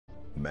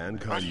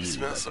Mankind knew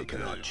that they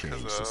cannot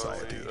change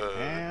society.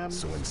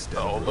 So instead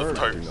of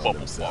reflecting on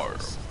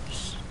themselves,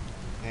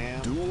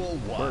 Duel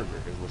 1 burger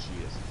is what she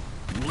is.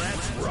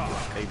 Let's rock.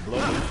 A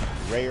bloody,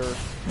 rare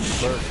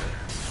burger.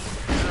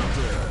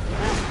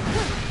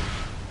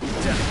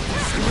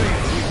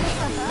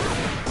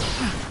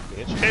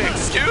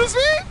 Excuse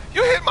me?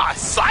 You hit my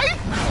sight?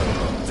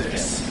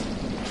 this.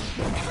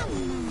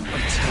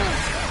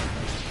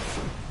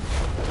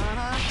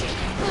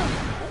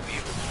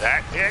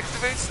 That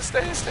deactivates the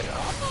stance thing.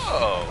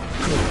 Oh,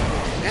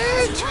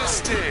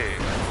 interesting.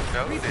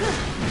 No, he didn't.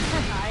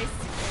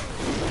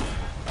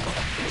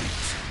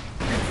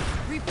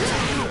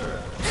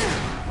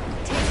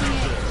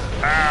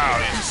 Ow,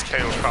 he just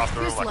came across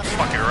the room like a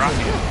fucking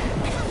rocket.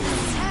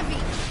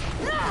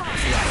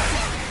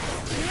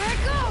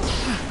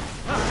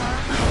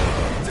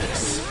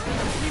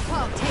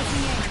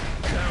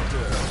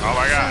 Oh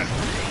my god.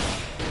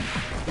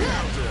 He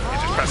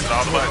just pressing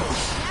all the buttons.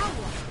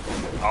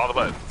 All the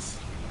buttons.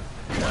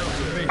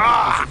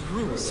 Ah!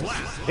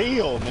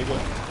 Heal, nigga.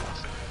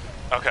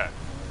 Okay.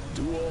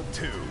 Duel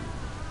 2.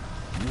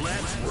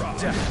 Let's rock.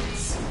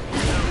 This.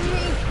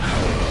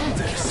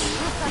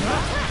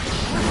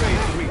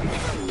 Great week.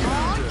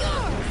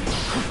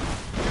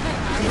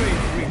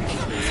 Great week.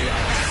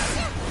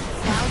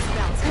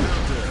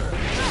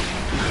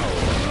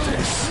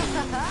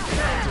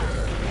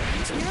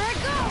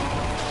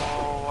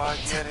 Oh, I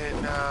get it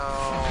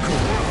now.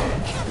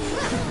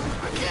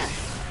 I get it.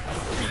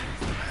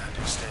 I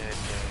understand it.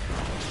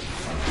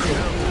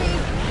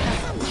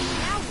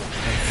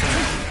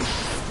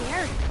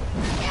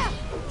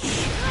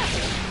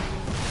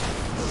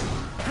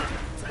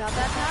 It's about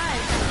that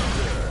time.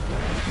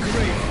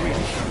 Great week.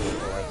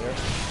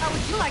 How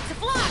would you like to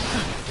fly?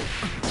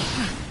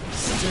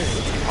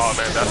 Oh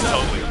man, that's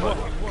totally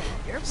funny.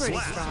 You're pretty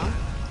strong.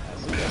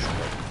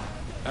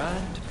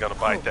 And Gonna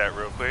bite that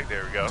real quick.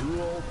 There we go.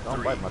 Duel Don't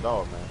 3. bite my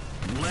dog, man.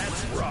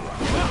 Let's rock.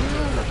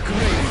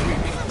 Great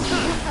week.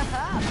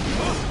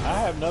 I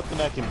have nothing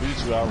that can beat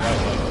you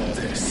outright like that.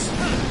 This.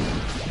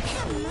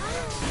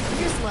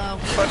 You're slow.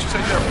 Thought you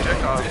said that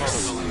projectile.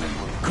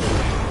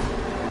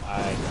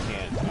 I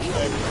can't do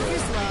that.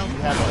 You're slow.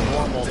 You have a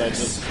normal that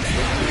just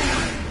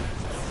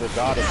the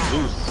god of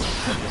Zeus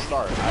at the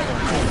start. I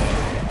don't know that.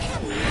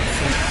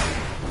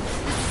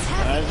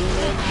 Can I zoom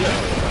in? Yes.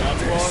 Can I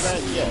do all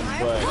that? Yes.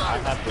 But I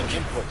have to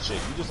input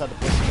shit. You just have to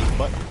push the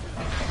button.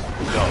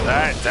 No,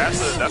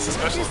 that's a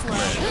special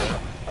command.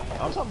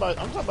 I'm talking about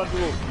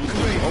doing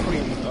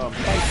opening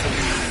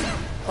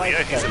fight.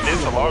 Yeah,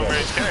 he's a long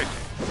range character.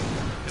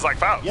 He's like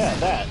Faust. Yeah,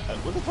 that.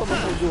 What the fuck am I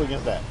supposed to do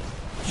against that?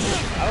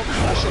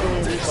 I should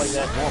have reached like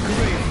that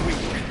normally.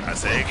 I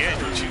say again,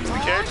 you choose the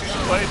characters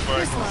you play for.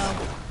 You're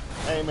slow.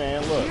 Hey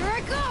man, look. Here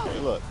I go. Hey,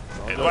 look.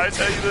 Hey, do I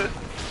tell you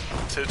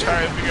to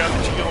try and figure out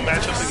that you don't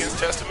match up against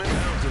Testament?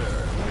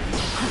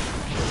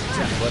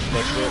 But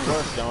that shit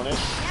works, don't it?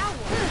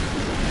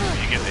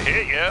 You get the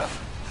hit, yeah.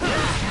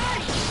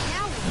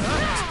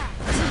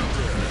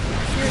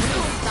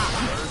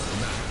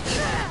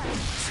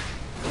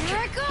 Here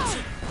I go.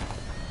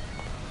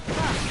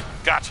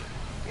 Gotcha.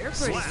 You're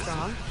pretty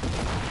strong.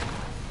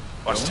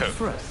 Watch two.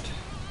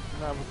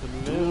 Not with the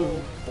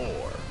new 4.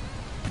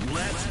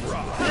 Let's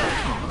rock.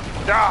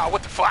 Ah,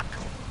 what the fuck?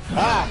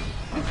 ah,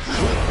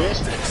 bitch.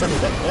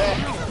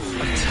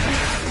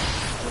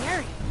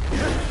 Scary.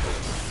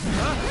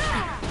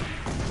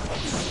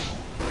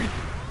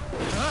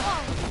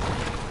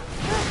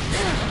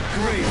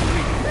 Great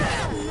week.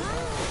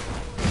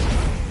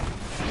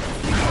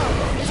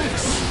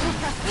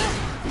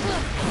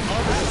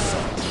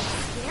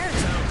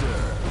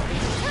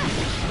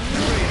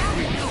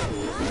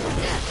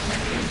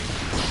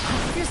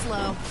 You're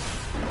slow.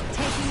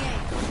 Taking aim.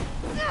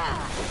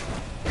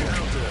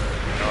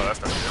 No,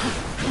 that's not good.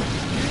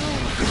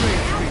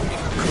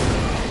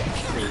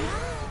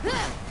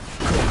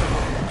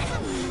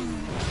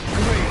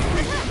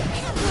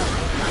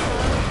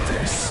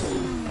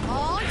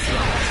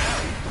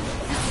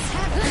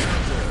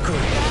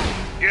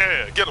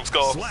 Yeah, get him,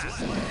 Skull.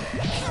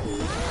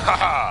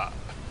 Haha.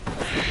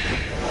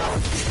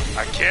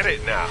 I get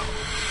it now.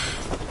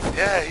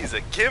 Yeah, he's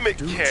a gimmick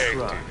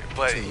character,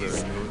 but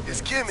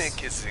his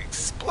gimmick is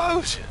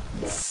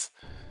explosions.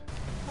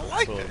 I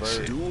like that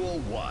shit. Duel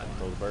 1.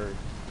 Those birds.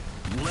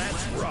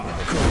 Let's rock.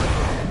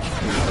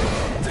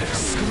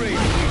 This great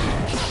week.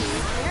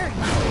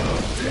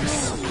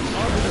 This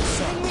under the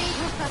sun.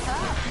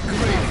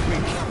 Great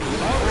week.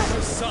 Under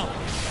the sun.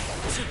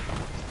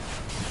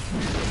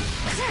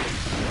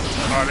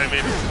 Oh, they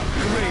made it.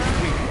 Great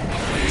week.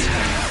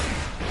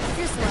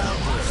 You're slow.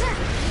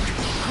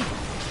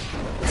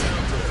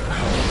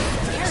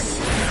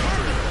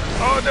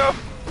 Oh no.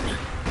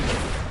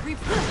 Great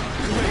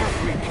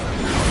week.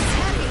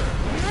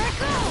 Here I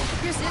go.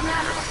 You're sitting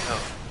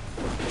out.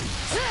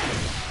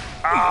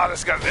 Ah,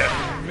 that's got that.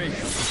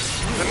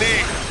 The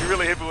knee. You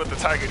really hit me with the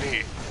tiger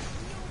knee.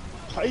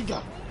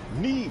 Tiger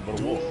knee, but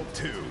a wolf.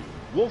 Duel 2.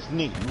 Wolf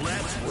knee.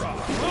 Let's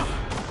rock.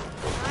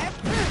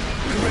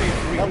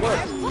 That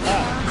works.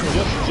 Ah,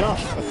 just jump.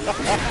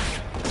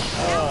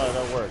 Oh,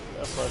 that works.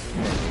 That's funny.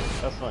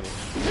 That's funny.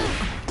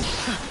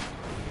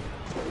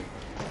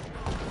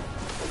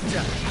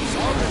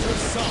 Arbiter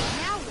Sun.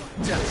 Now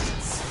what?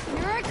 Dance.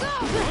 Here I go!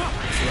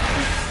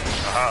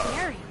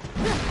 Scary.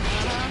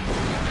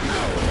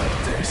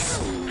 This.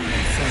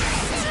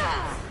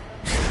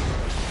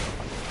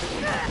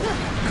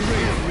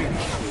 Great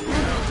reach.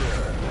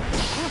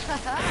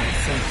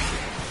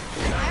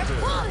 I have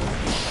fun!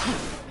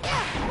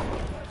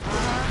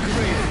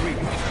 Great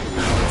reach.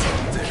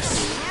 This.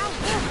 Now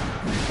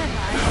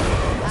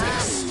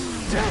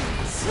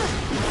Dance.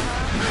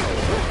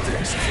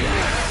 This.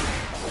 Scary.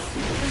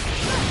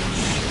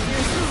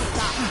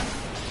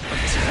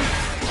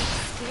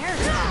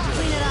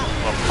 Clean it up.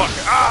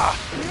 Motherfucker. Ah!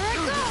 Here I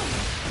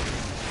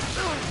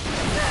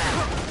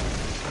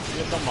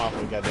Get some off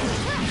with goddamn. go!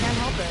 Can't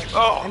help it.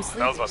 Oh, I'm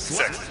that was about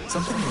sleepy. 6.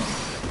 Something wrong.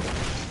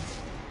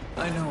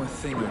 I know a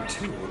thing or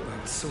two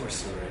about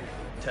sorcery.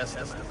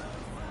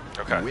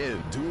 Okay.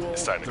 Win duel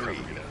It's time to 3.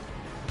 cook me now.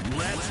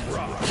 Let's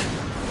rock.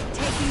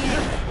 Taking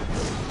it.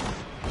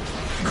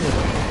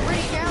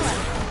 Pretty careless.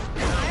 I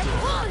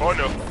have fun! Oh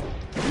no. No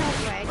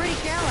way. Pretty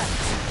careless.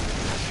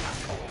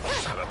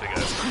 Nothing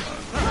else.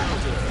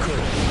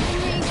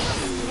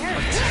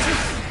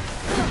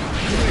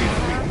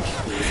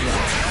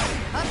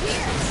 Up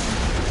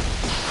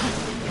here.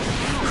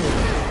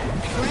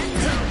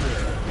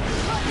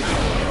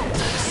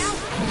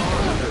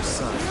 Arbiter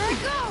Sun. Here I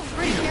go.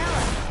 Pretty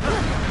careless.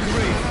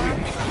 Great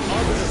reach.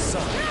 Arbiter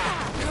Sun.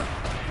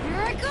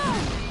 Here I go.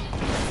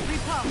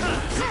 Repop.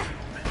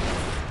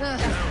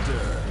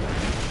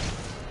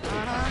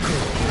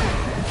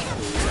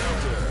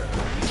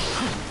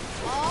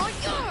 All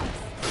yours.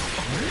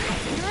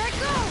 Here I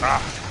go.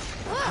 Ah.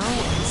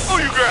 Oh,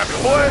 you grabbed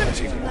it, boy!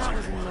 That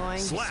was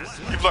annoying.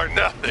 You've learned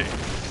nothing.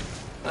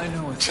 I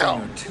know a Ciao.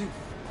 thing or two.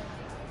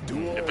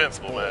 Duel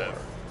Invincible, man.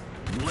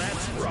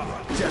 Let's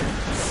rock.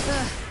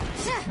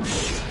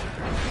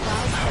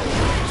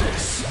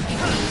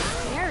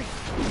 Scary.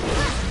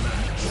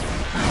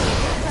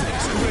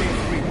 Great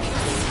reach.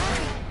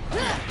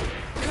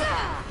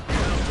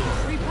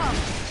 Repop.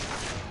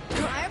 I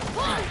have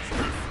fun.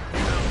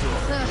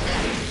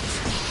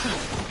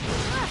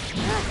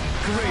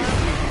 Great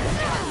reach.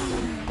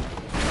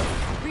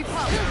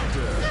 Repop.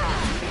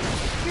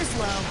 You're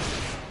slow.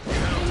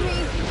 Me.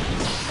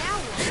 Now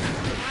what?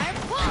 I have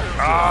fun.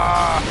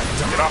 Ah!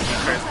 Get off me,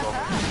 crazy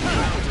woman.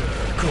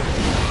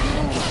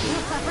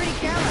 Pretty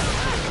careless.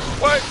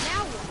 What?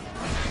 Now what?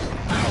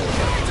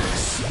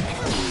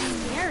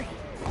 Scary.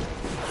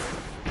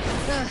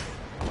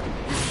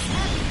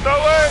 No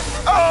way!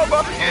 Oh, I'm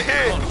about to get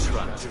hit!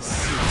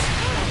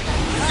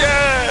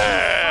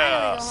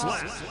 Yeah!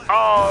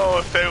 Oh,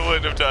 if they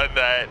wouldn't have done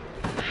that,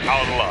 I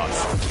would have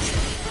lost.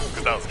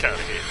 Because that was a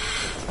counter hit.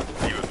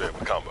 He was there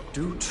with combo.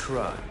 Do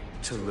try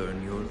to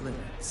learn your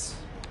limits.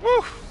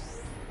 Woo!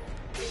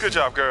 Good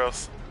job,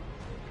 girls.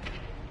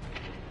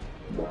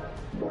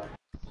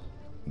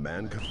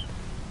 Mankind.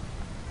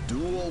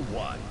 Duel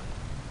 1.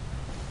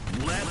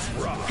 Let's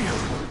rock. Up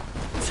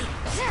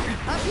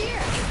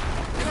here.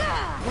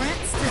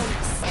 Grant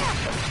stillness.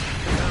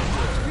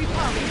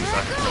 Repop. Here I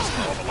go.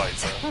 All the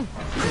lights up.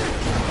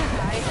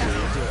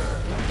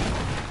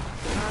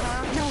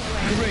 No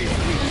way. Great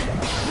reach.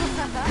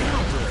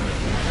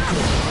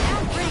 Now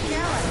pretty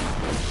careless.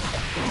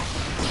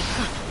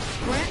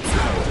 Grant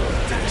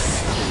stillness.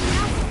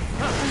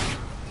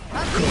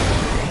 Up here.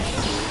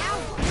 Now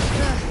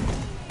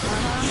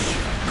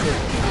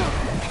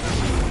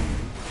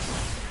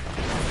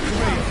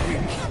Great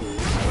reach.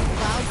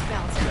 clouds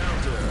bouncing.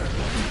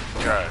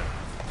 Okay.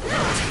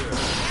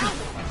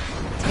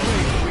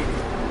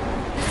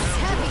 This is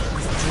heavy.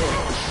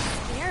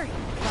 Scary.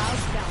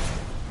 Clouds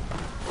bouncing.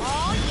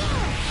 All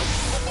yours.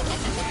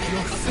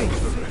 Your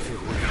favor, if you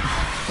will.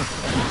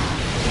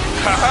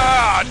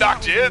 Haha! I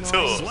knocked you into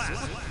it.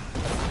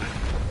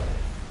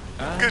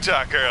 Good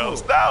job,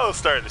 girls. Now I'm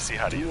starting to see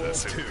how to use that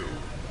suit.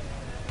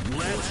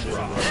 Let's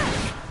rock.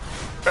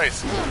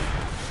 Face.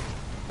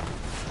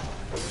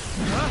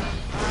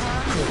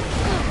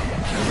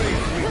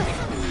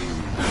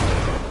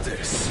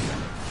 This.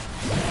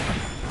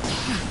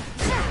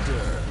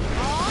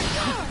 All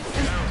yours.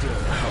 Here I go.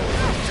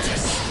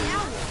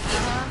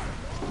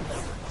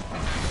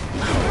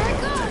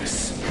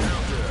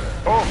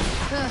 Oh!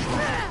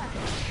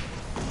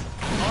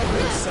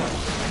 Arbiter Sun.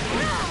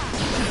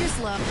 You're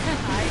slow.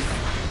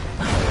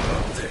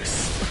 This.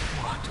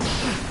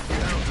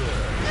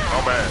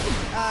 Oh, man.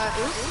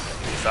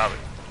 Oops. Stop it.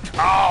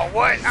 Oh,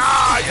 what?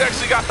 Ah, you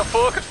actually got the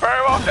full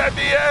confirm off that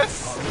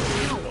BS?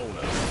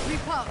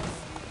 Repop.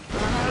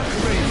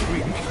 Great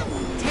reach.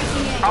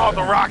 Taking aim. Oh,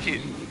 the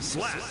rocket.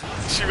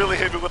 She really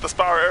hit me with the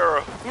spiral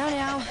arrow.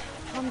 Now.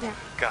 Calm down.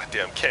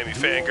 Goddamn Cammy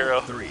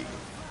fangirl. 3.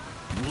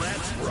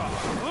 Let's rock.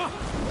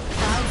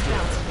 Clouds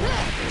bouncing.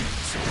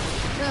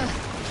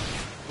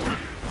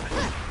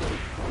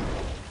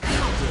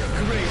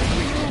 Great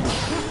reach.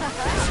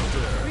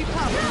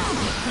 Repop.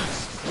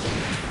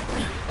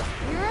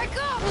 Here I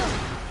go.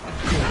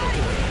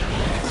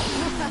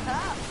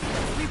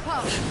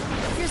 Repop.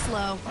 You're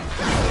slow. I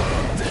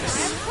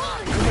have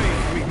fun. Great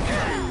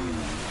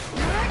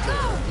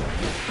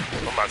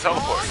my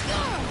teleport.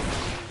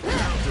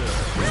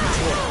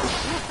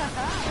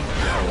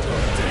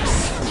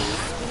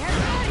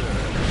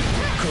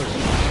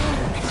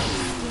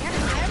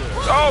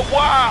 Oh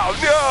wow,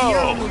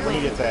 no! Let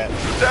me get that.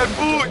 That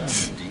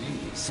boot!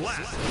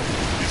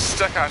 You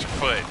stuck out your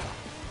foot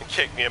and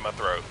kicked me in my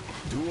throat.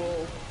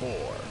 Duel 4.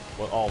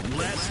 Well, all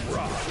Let's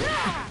rock.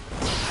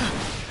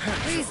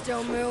 Please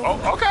don't move.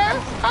 Oh, okay,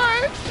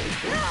 alright.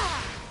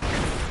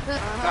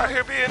 Out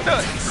here being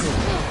nuts.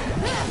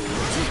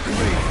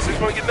 So you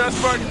wanna get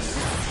nuts, Marcus?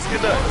 Let's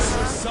get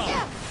nuts.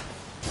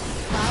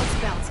 Clouds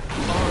bouncing.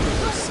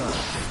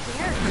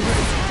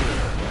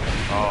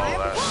 Oh,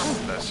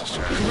 that's just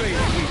trash. Great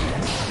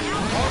weekend.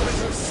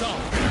 Officer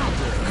Song.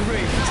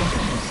 Great.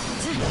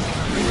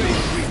 Great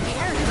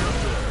weekend.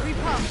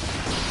 Repump.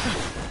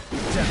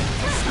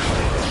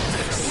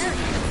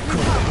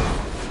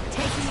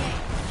 Taking aim.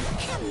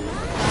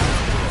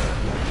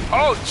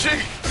 Oh, gee!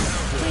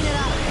 Clean it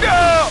up.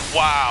 No!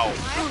 Wow.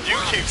 You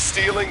keep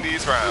stealing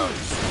these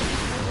rounds.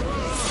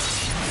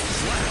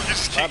 You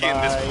just keep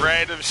getting this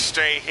random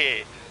stray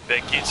hit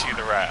that gets you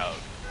the round.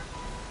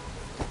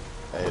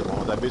 Hey, as long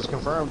as that bitch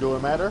confirmed, do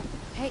it matter?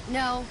 Hey,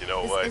 no. You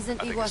know this what? Isn't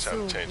I think it's time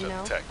Iguazu, to change you know?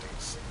 up the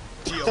tactics.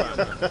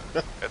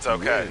 It's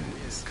okay.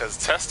 Because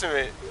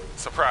Testament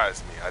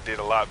surprised me. I did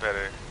a lot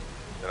better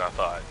than I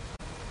thought.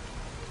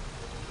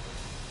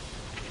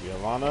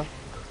 Yolanda,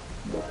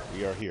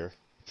 we are here.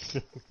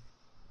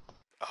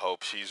 I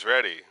hope she's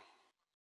ready.